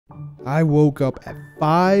I woke up at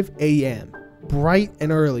 5 a.m. bright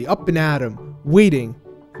and early, up and at 'em, waiting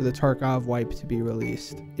for the Tarkov wipe to be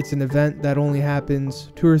released. It's an event that only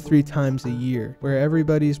happens 2 or 3 times a year, where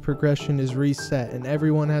everybody's progression is reset and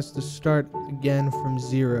everyone has to start again from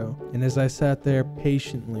zero. And as I sat there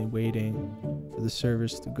patiently waiting for the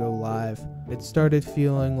servers to go live, it started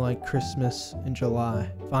feeling like Christmas in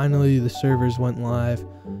July. Finally, the servers went live,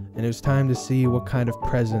 and it was time to see what kind of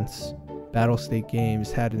presents Battlestate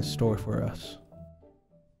Games had in store for us.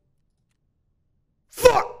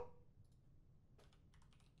 Fuck!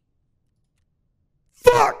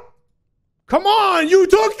 Fuck! Come on, you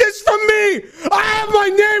took this from me! I have my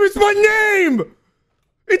name, it's my name!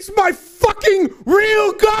 It's my fucking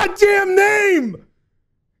real goddamn name!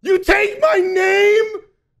 You take my name?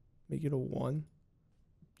 Make it a 1.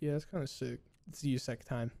 Yeah, that's kind of sick. It's USEC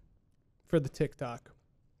time. For the TikTok.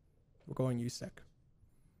 We're going USEC.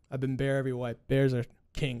 I've been bear every wipe. Bears are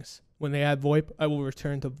kings. When they add VoIP, I will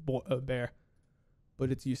return to bear.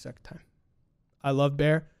 But it's USEC time. I love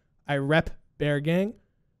bear. I rep bear gang.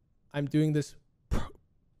 I'm doing this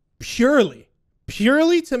purely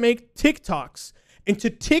to make TikToks and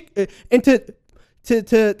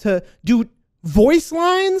to do voice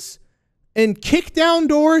lines and kick down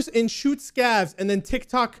doors and shoot scavs, and then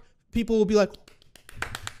TikTok people will be like,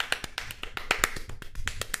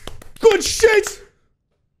 good shit.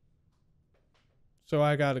 So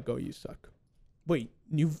I gotta go. You suck. Wait,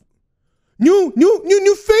 new face?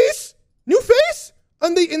 New face?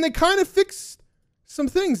 And they kind of fixed some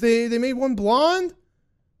things. They made one blonde.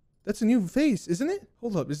 That's a new face, isn't it?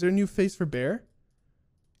 Hold up. Is there a new face for bear?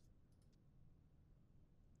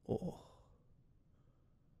 Oh.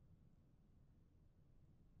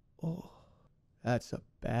 Oh. That's a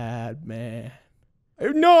bad man.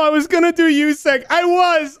 No, I was gonna do USEC. I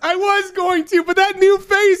was going to, but that new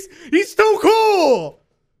face, he's too cool.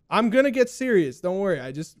 I'm gonna get serious. Don't worry.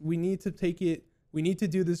 We need to take it. We need to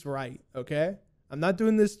do this right, okay? I'm not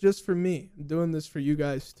doing this just for me. I'm doing this for you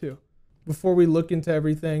guys too. Before we look into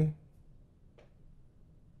everything,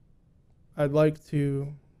 I'd like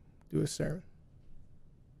to do a sermon.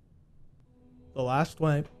 The last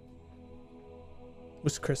wipe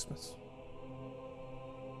was Christmas.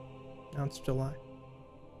 Now it's July.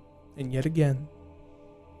 And yet again,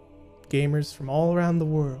 gamers from all around the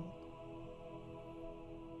world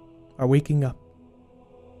are waking up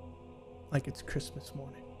like it's Christmas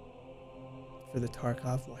morning for the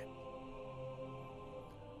Tarkov wipe.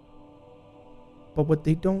 But what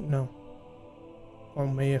they don't know, or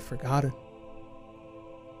may have forgotten,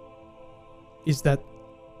 is that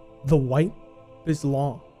the wipe is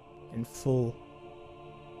long and full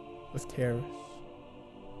of terrorists.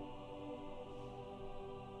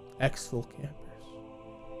 Exfil campers,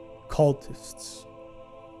 cultists,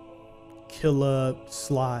 killer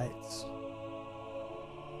slides,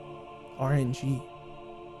 RNG,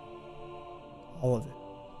 all of it.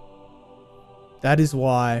 That is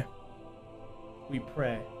why we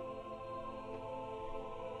pray.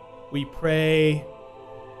 We pray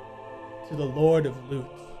to the Lord of Loot.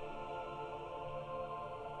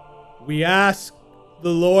 We ask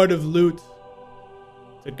the Lord of Loot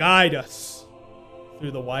to guide us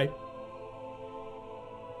through the wipe.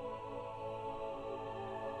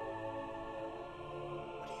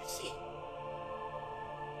 What do you see?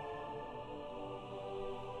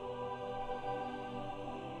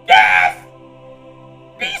 Death!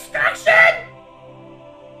 Destruction!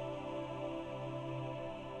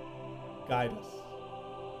 Guide us,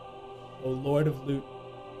 O Lord of Loot.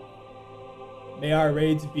 May our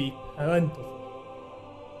raids be plentiful,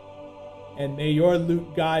 and may your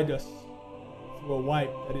loot guide us through a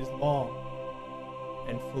wipe that is long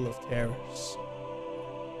and full of terrors.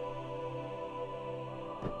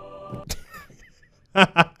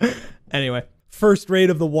 Anyway, first raid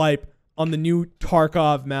of the wipe on the new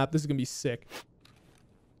Tarkov map. This is gonna be sick.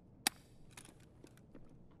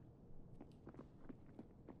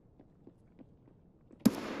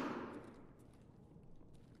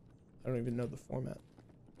 I don't even know the format.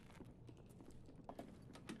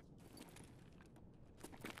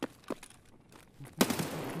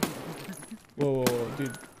 Whoa,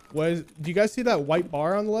 dude. Do you guys see that white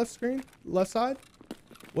bar on the left screen? Left side?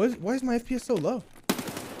 Why is my FPS so low?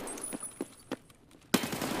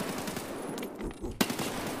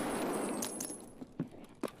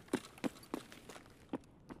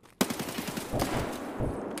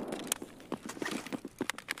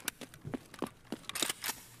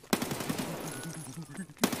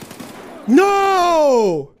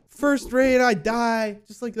 No! First raid, I die.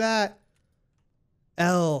 Just like that.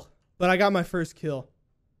 L. But I got my first kill.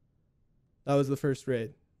 That was the first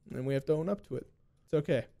raid. And we have to own up to it. It's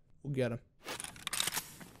okay. We'll get him.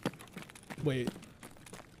 Wait.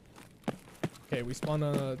 Okay, we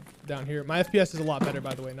spawn down here. My FPS is a lot better,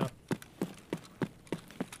 by the way, now.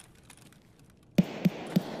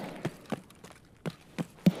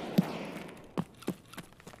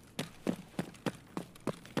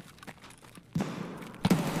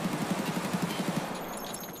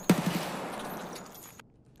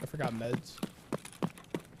 I forgot meds.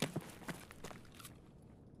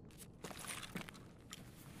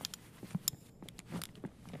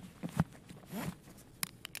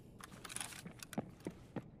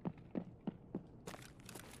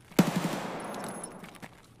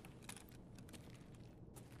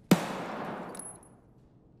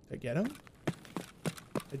 Did I get him?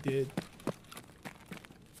 I did.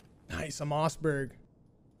 Nice, a Mossberg.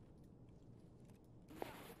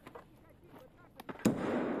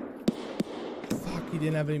 Fuck, he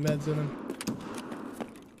didn't have any meds in him.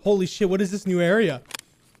 Holy shit, what is this new area?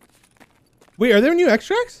 Wait, are there new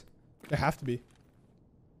extracts? There have to be.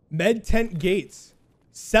 Med tent gates.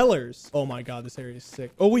 Cellars. Oh my god, this area is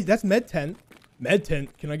sick. Oh wait, that's med tent. Med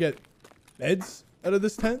tent. Can I get meds out of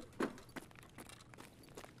this tent?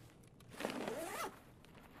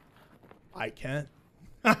 I can't.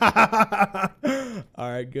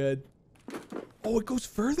 Alright, good. Oh, it goes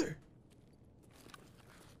further.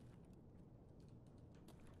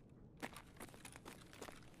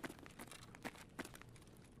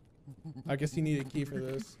 I guess you need a key for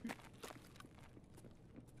this.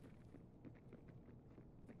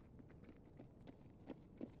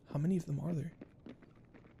 How many of them are there?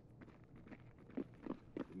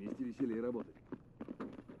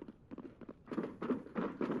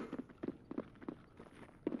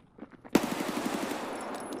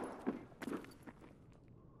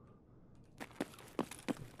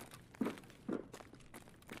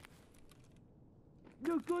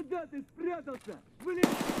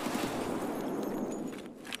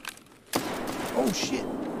 Oh shit.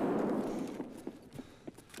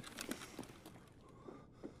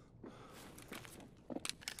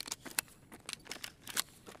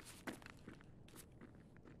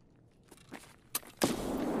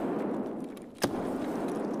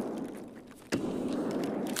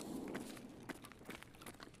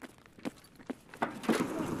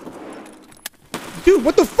 Dude,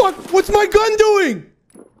 what the fuck? What's my gun doing?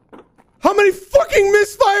 How many fucking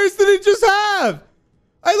misfires did it just have?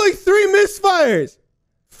 I had like 3 misfires.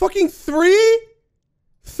 Fucking 3?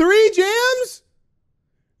 3 jams?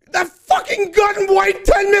 That fucking gun wiped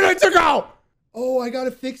 10 minutes ago. Oh, I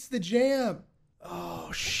gotta fix the jam.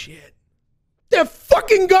 Oh, shit. That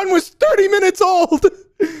fucking gun was 30 minutes old.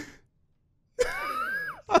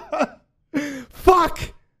 Fuck.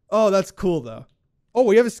 Oh, that's cool though. Oh,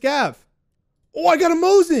 we have a scav. Oh, I got a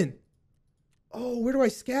Mosin. Oh, where do I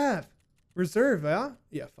scav? Reserve, yeah?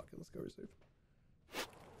 Yeah, fuck it. Let's go reserve.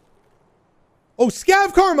 Oh,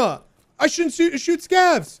 scav karma. I shouldn't shoot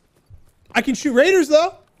scavs. I can shoot raiders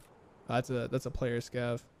though. That's a player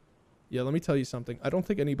scav. Yeah, let me tell you something. I don't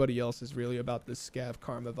think anybody else is really about this scav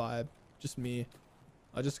karma vibe. Just me.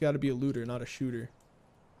 I just got to be a looter, not a shooter.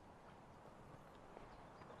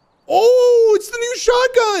 Oh, it's the new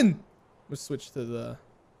shotgun. Let's switch to the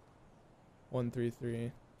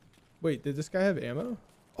 133. Wait, did this guy have ammo?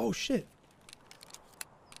 Oh shit.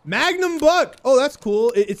 Magnum buck. Oh, that's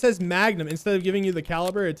cool. It says Magnum instead of giving you the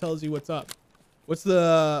caliber. It tells you what's up. What's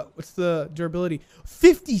the durability?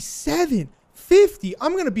 57. 50.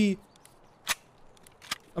 I'm gonna be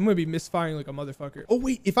misfiring like a motherfucker. Oh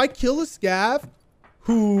wait, if I kill a scav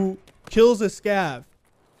who kills a scav,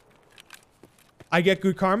 I get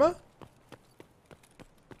good karma.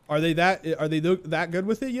 Are they that good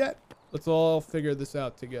with it yet? Let's all figure this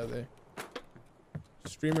out together.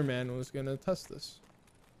 Streamer man was gonna test this.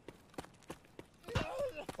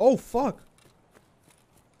 Oh fuck.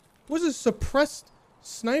 What's a suppressed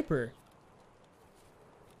sniper?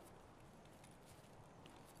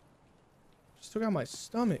 Just took out my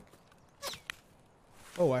stomach.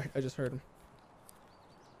 Oh, I just heard him.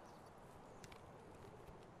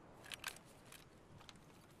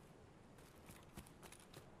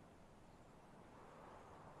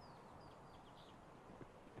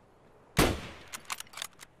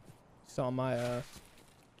 Saw my ass.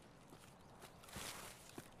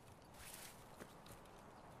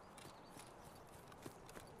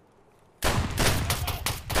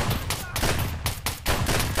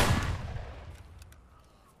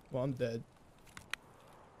 Well, I'm dead.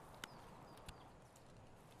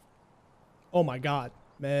 Oh my god.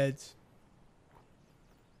 Meds.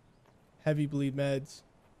 Heavy bleed meds.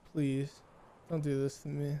 Please. Don't do this to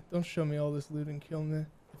me. Don't show me all this loot and kill me.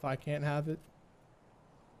 If I can't have it,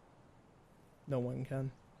 no one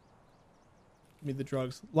can. Give me the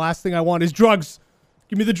drugs. Last thing I want is drugs.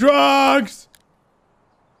 Give me the drugs.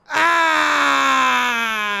 Ah!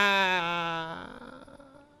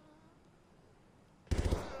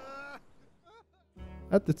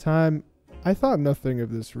 At the time, I thought nothing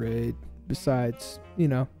of this raid. Besides, you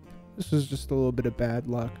know, this was just a little bit of bad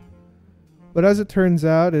luck. But as it turns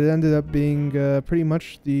out, it ended up being pretty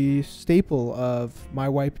much the staple of my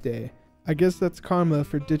wipe day. I guess that's karma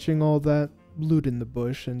for ditching all that loot in the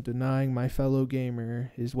bush and denying my fellow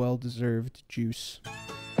gamer his well-deserved juice.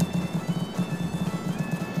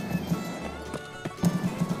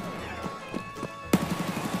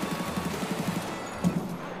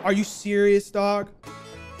 Are you serious, dog?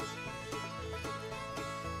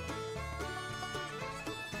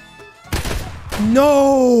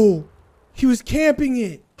 No! He was camping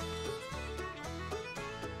it.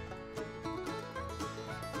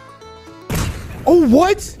 Oh,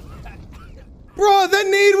 what? Bro, that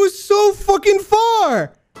nade was so fucking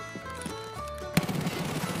far.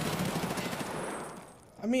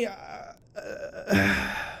 I mean,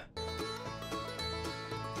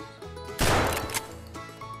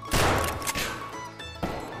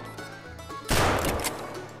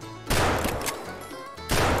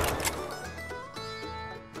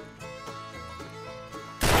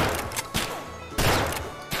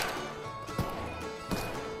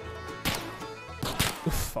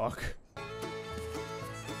 fuck.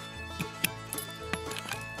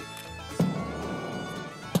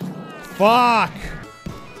 Fuck.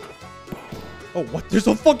 Oh, what? There's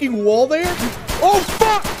a fucking wall there? Oh,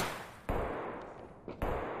 fuck.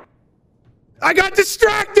 I got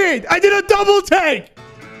distracted. I did a double take.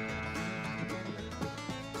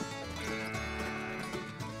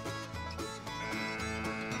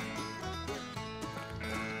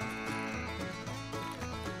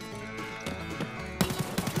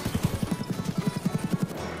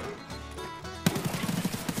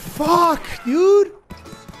 Fuck, dude.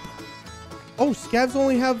 Oh, scavs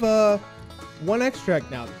only have one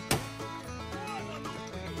extract now. Oh,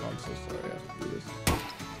 I'm so sorry. I have to do this.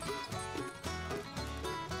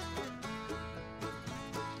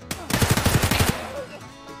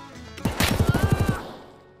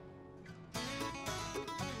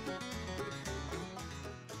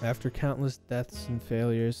 After countless deaths and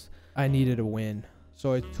failures, I needed a win.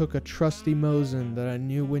 So I took a trusty Mosin that I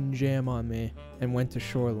knew wouldn't jam on me and went to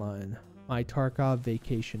Shoreline, my Tarkov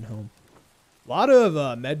vacation home. A lot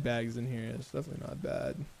of med bags in here. It's definitely not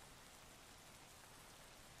bad.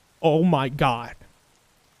 Oh my god.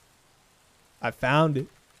 I found it.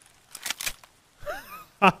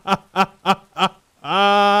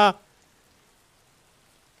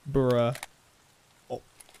 Bruh. Oh,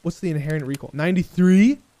 what's the inherent recoil?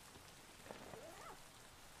 93?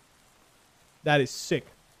 That is sick.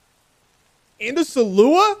 And a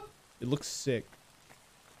Salua? It looks sick.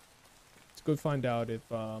 Let's go find out if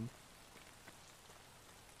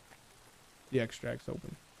the extract's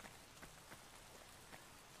open.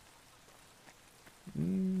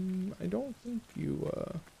 I don't think you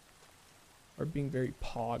are being very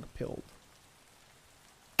pog-pilled.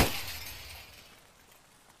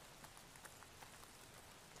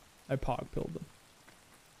 I pog-pilled them.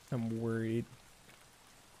 I'm worried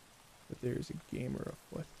that there's a gamer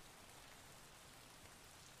afoot.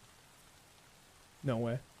 No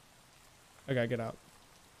way. I gotta get out.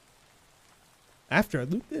 After I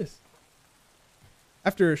loot this.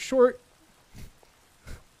 After a short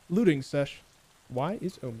looting sesh. Why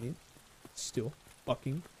is Omid still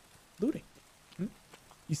fucking looting?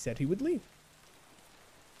 He said he would leave.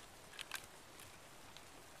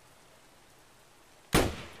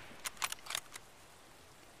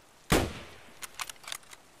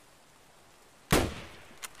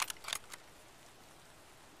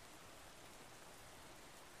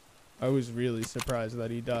 I was really surprised that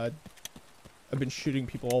he died. I've been shooting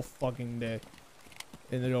people all fucking day.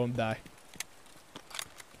 And they don't die.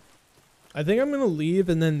 I think I'm gonna leave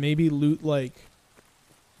and then maybe loot like,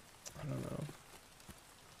 I don't know,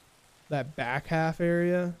 that back half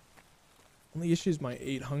area. Only issue is my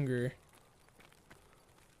 8 hunger.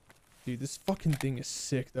 Dude, this fucking thing is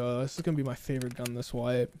sick though. This is gonna be my favorite gun this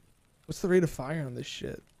wipe. What's the rate of fire on this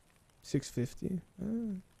shit? 650?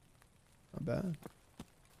 Not bad.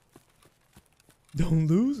 Don't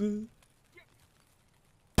lose it.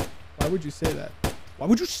 Why would you say that? Why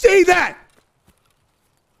would you say that?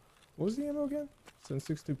 What was the ammo again?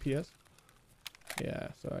 762 PS? Yeah,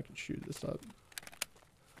 so I can shoot this up.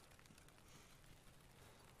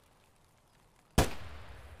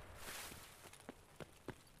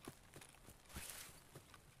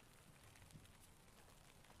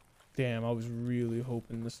 Damn, I was really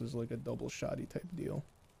hoping this is like a double shotty type deal.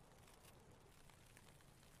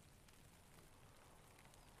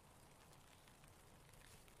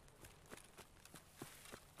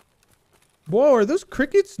 Whoa, are those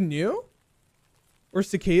crickets new? Or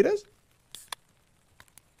cicadas?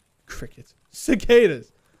 Crickets.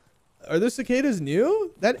 Cicadas. Are those cicadas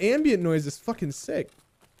new? That ambient noise is fucking sick.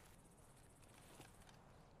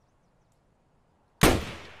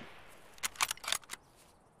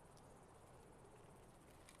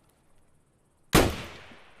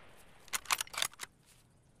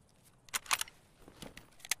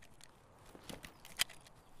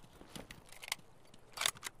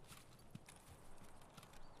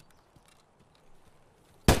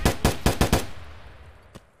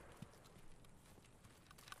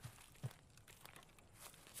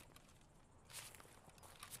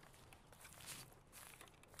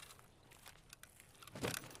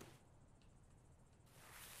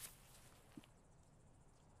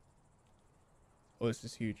 Oh, this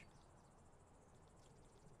is huge.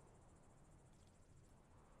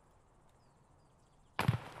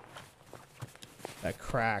 That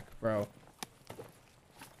crack, bro.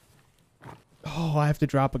 Oh, I have to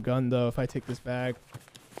drop a gun, though, if I take this bag.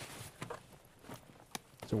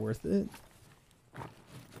 Is it worth it?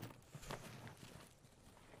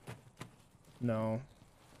 No.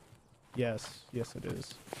 Yes. Yes, it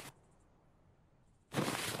is.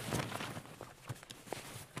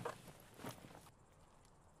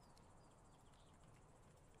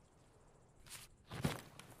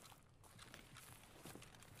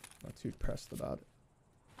 Not too pressed about it.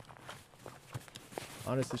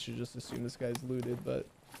 Honestly, should just assume this guy's looted, but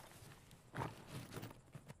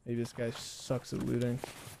maybe this guy sucks at looting.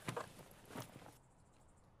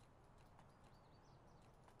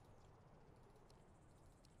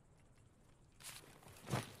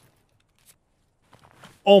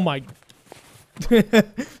 Oh my.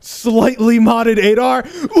 Slightly modded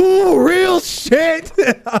 8R. Ooh, real shit.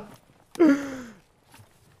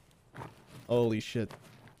 Holy shit.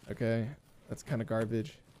 Okay, that's kind of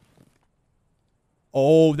garbage.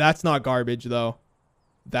 Oh, that's not garbage, though.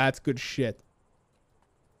 That's good shit.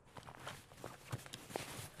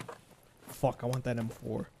 Fuck, I want that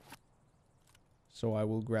M4. So I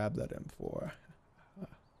will grab that M4.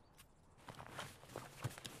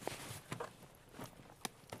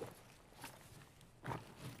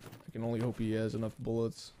 I can only hope he has enough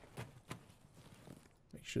bullets.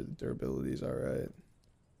 Make sure the durability is alright.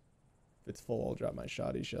 If it's full, I'll drop my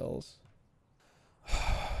shoddy shells.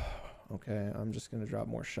 Okay, I'm just gonna drop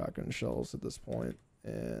more shotgun shells at this point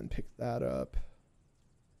and pick that up.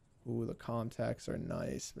 Ooh, the contacts are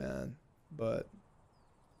nice, man. But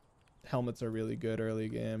helmets are really good early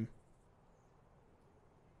game.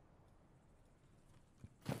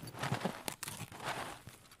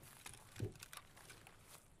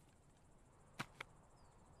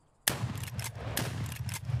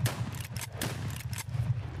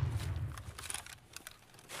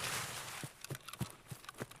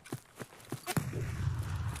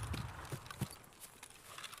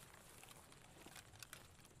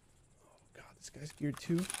 This guy's geared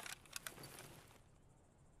too.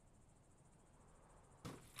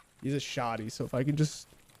 He's a shoddy, so if I can just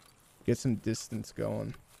get some distance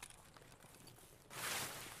going,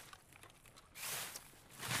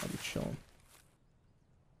 I'll be chilling.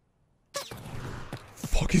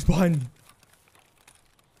 Fuck, he's behind me.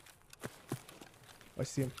 I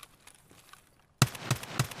see him.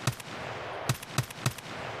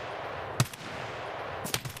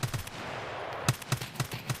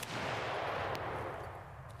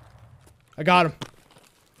 I got him.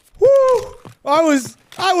 Woo! I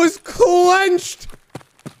was clenched.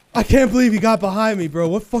 I can't believe he got behind me, bro.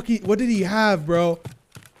 What did he have, bro?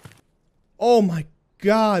 Oh my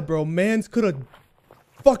god, bro. Mans could have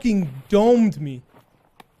fucking domed me.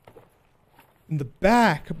 In the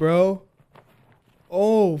back, bro.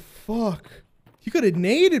 Oh, fuck. He could have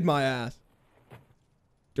naded my ass.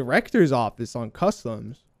 Director's office on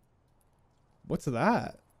customs. What's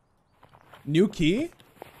that? New key?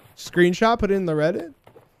 Screenshot, put it in the Reddit.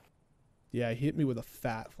 Yeah, he hit me with a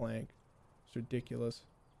fat flank. It's ridiculous.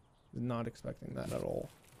 Was not expecting that at all.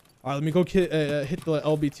 All right, let me go hit the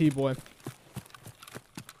LBT boy.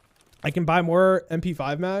 I can buy more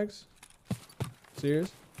MP5 mags.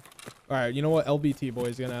 Serious? All right, you know what? LBT boy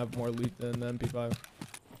is gonna have more loot than the MP5.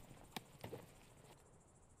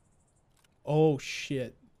 Oh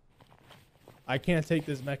shit! I can't take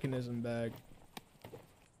this mechanism bag.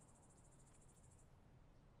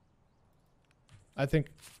 I think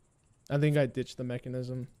I ditched the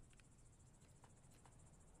mechanism.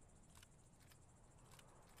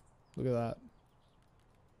 Look at that.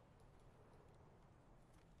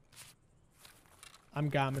 I'm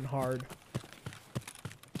gammon hard.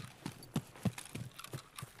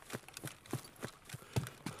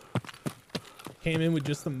 Came in with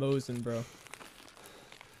just the Mosin, bro.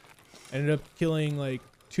 I ended up killing like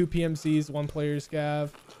 2 PMCs, 1 player scav.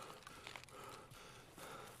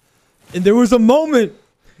 And there was a moment,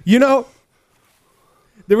 you know,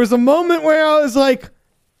 there was a moment where I was like,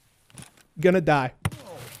 gonna die.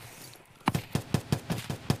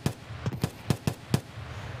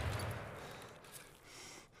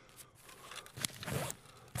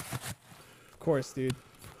 Of course, dude.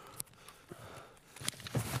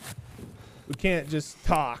 We can't just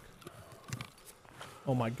talk.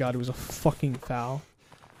 Oh my god, it was a fucking foul.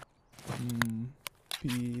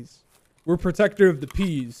 Peas. We're protector of the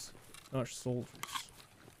peas, not soldiers.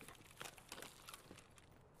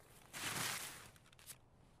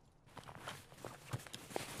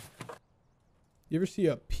 You ever see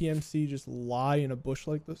a PMC just lie in a bush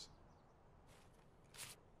like this?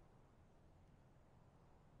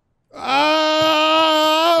 Ah!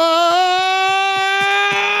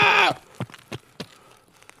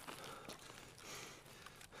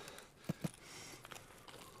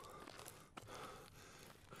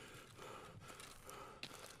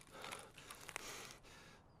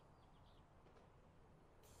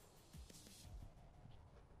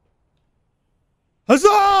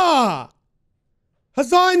 Huzzah!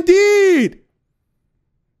 Huzzah indeed!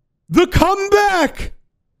 The comeback!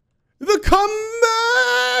 The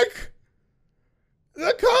comeback!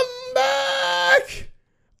 The comeback!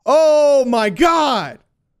 Oh my god!